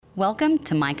Welcome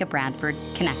to Micah Bradford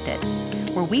Connected,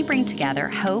 where we bring together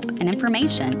hope and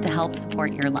information to help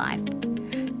support your life.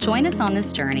 Join us on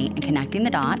this journey in connecting the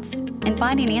dots and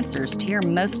finding answers to your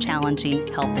most challenging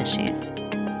health issues.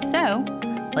 So,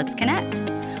 let's connect,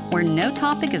 where no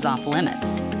topic is off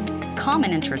limits.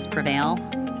 Common interests prevail,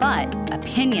 but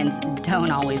opinions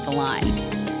don't always align.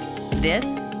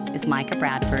 This is Micah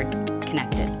Bradford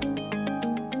Connected.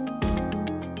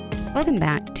 Welcome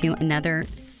back to another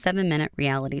 7-minute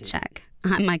reality check.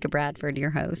 I'm Micah Bradford, your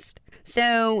host.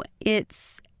 So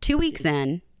it's 2 weeks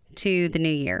in to the new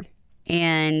year,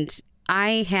 and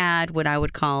I had what I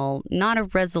would call not a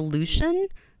resolution,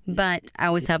 but I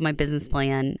always have my business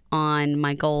plan on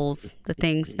my goals, the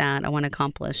things that I want to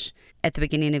accomplish at the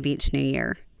beginning of each new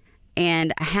year.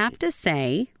 And I have to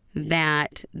say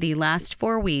that the last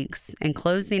 4 weeks and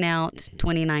closing out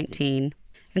 2019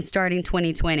 and starting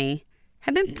 2020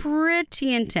 have been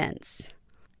pretty intense. I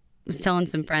was telling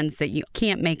some friends that you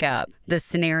can't make up the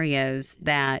scenarios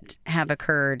that have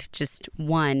occurred just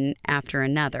one after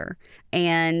another.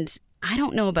 And I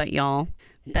don't know about y'all,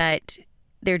 but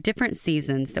there are different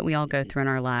seasons that we all go through in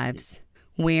our lives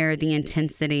where the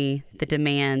intensity, the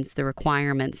demands, the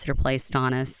requirements that are placed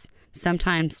on us,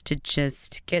 sometimes to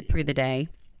just get through the day,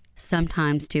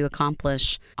 sometimes to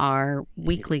accomplish our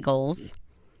weekly goals,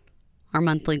 our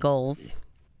monthly goals,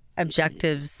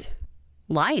 objectives,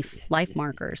 life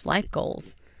markers, life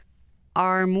goals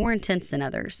are more intense than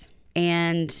others.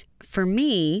 And for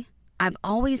me, I've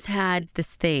always had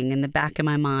this thing in the back of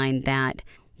my mind that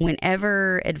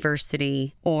whenever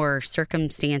adversity or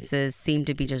circumstances seem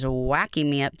to be just whacking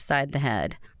me upside the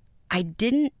head, I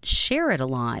didn't share it a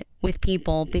lot with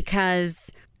people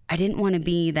because I didn't want to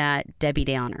be that Debbie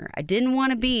Downer. I didn't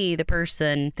want to be the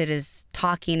person that is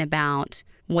talking about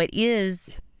what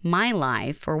is my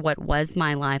life or what was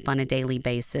my life on a daily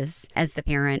basis as the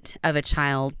parent of a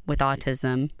child with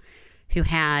autism who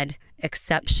had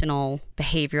exceptional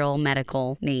behavioral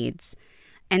medical needs.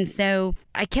 And so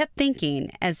I kept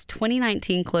thinking as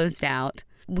 2019 closed out,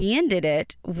 we ended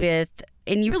it with,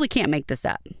 and you really can't make this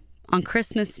up, on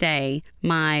Christmas Day,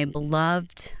 my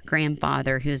beloved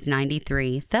grandfather, who's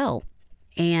 93, fell.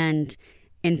 And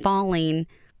in falling,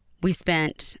 we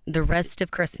spent the rest of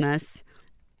Christmas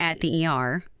at the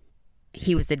ER.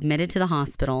 He was admitted to the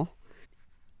hospital,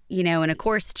 and of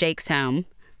course, Jake's home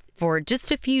for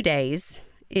just a few days.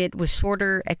 It was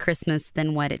shorter at Christmas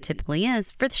than what it typically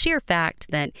is for the sheer fact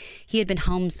that he had been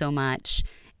home so much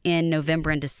in November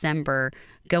and December,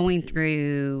 going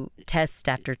through test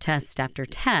after test after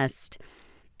test,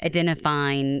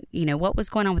 identifying, what was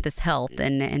going on with his health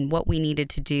and what we needed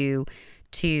to do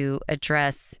to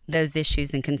address those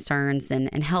issues and concerns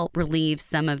and help relieve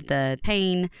some of the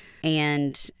pain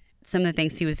and some of the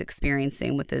things he was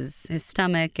experiencing with his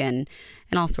stomach and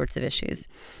all sorts of issues.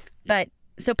 But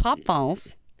so Pop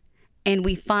falls, and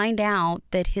we find out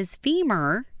that his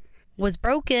femur was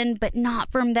broken, but not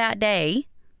from that day.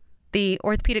 The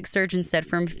orthopedic surgeon said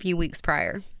from a few weeks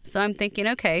prior. So I'm thinking,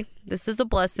 okay, this is a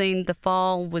blessing. The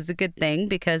fall was a good thing,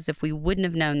 because if we wouldn't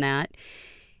have known that,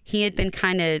 he had been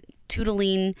kind of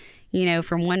tootling,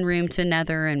 from one room to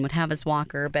another and would have his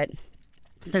walker. But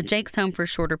so Jake's home for a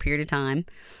shorter period of time,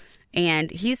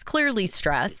 and he's clearly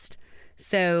stressed.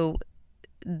 So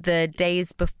the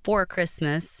days before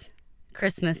Christmas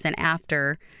and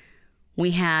after,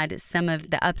 we had some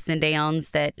of the ups and downs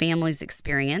that families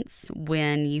experience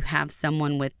when you have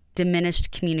someone with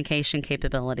diminished communication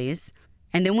capabilities.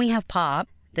 And then we have Pop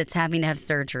that's having to have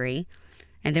surgery.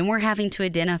 And then we're having to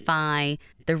identify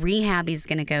the rehab he's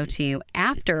going to go to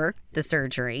after the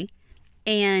surgery.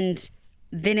 And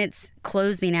then it's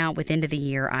closing out with end of the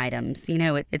year items.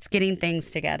 It's getting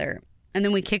things together. And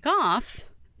then we kick off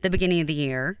the beginning of the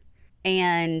year,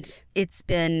 and it's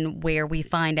been where we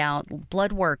find out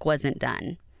blood work wasn't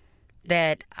done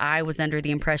that I was under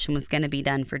the impression was going to be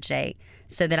done for Jay,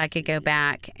 so that I could go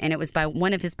back, and it was by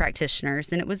one of his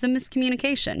practitioners, and it was a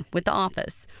miscommunication with the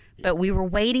office. But we were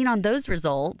waiting on those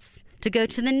results to go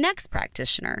to the next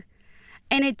practitioner.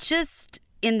 And it just,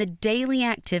 in the daily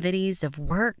activities of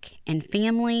work and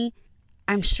family,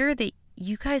 I'm sure that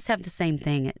you guys have the same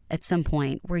thing at some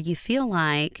point where you feel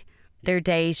like there are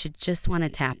days you just want to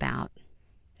tap out.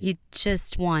 You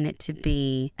just want it to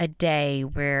be a day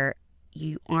where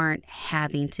you aren't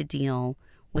having to deal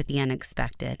with the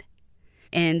unexpected.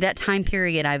 In that time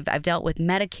period, I've dealt with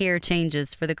Medicare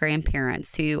changes for the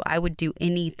grandparents who I would do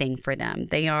anything for them.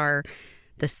 They are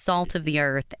the salt of the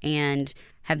earth and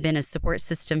have been a support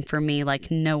system for me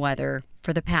like no other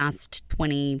for the past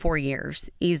 24 years,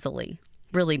 easily.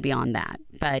 Really beyond that,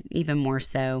 but even more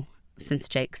so since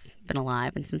Jake's been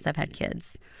alive and since I've had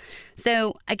kids.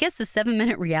 So I guess the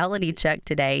 7-minute reality check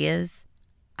today is,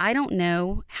 I don't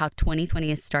know how 2020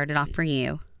 has started off for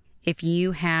you. If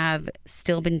you have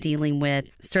still been dealing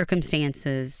with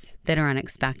circumstances that are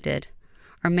unexpected,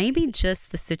 or maybe just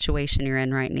the situation you're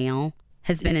in right now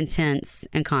has been intense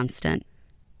and constant.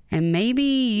 And maybe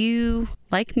you,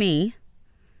 like me,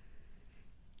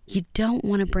 you don't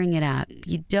want to bring it up.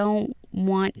 You don't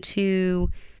want to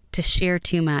share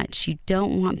too much. You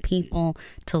don't want people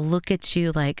to look at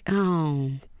you like,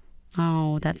 oh,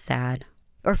 that's sad,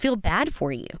 or feel bad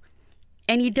for you.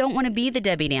 And you don't want to be the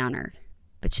Debbie Downer.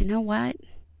 But you know what?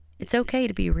 It's okay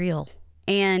to be real.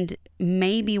 And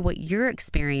maybe what you're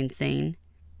experiencing,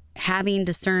 having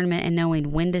discernment and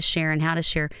knowing when to share and how to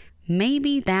share,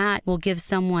 maybe that will give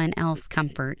someone else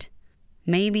comfort.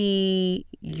 Maybe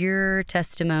your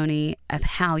testimony of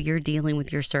how you're dealing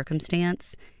with your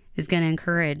circumstance is going to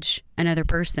encourage another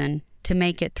person to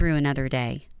make it through another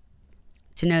day,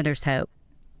 to know there's hope.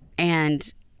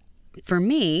 And for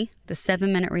me, the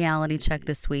 7-minute reality check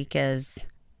this week is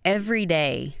every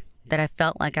day that I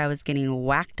felt like I was getting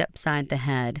whacked upside the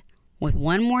head with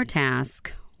one more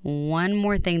task, one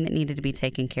more thing that needed to be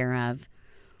taken care of,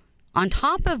 on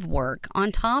top of work,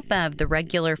 on top of the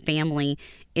regular family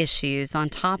issues, on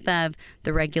top of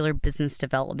the regular business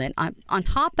development, on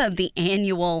top of the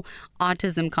annual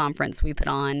autism conference we put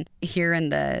on here in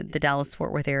the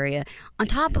Dallas-Fort Worth area, on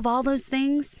top of all those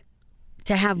things,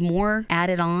 to have more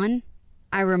added on,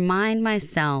 I remind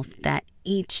myself that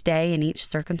each day in each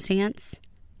circumstance,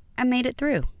 I made it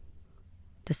through.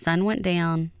 The sun went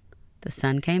down, the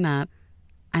sun came up,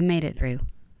 I made it through.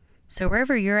 So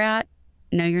wherever you're at,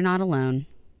 know you're not alone.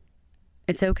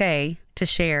 It's okay to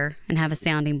share and have a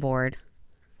sounding board,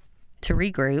 to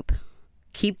regroup,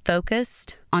 keep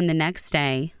focused on the next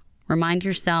day. Remind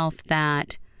yourself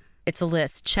that it's a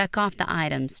list. Check off the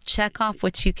items. Check off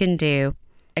what you can do.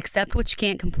 Accept what you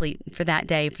can't complete for that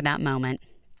day, for that moment.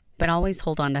 But always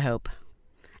hold on to hope.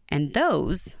 And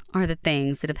those are the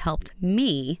things that have helped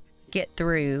me get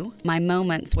through my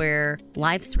moments where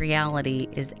life's reality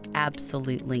is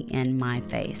absolutely in my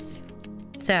face.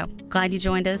 So, glad you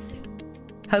joined us.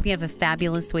 Hope you have a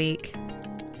fabulous week.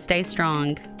 Stay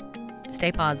strong.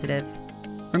 Stay positive.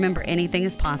 Remember, anything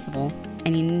is possible,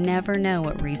 and you never know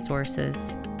what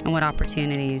resources and what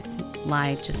opportunities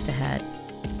lie just ahead.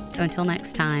 So until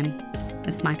next time,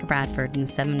 this is Micah Bradford in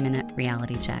the 7-minute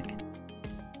reality check.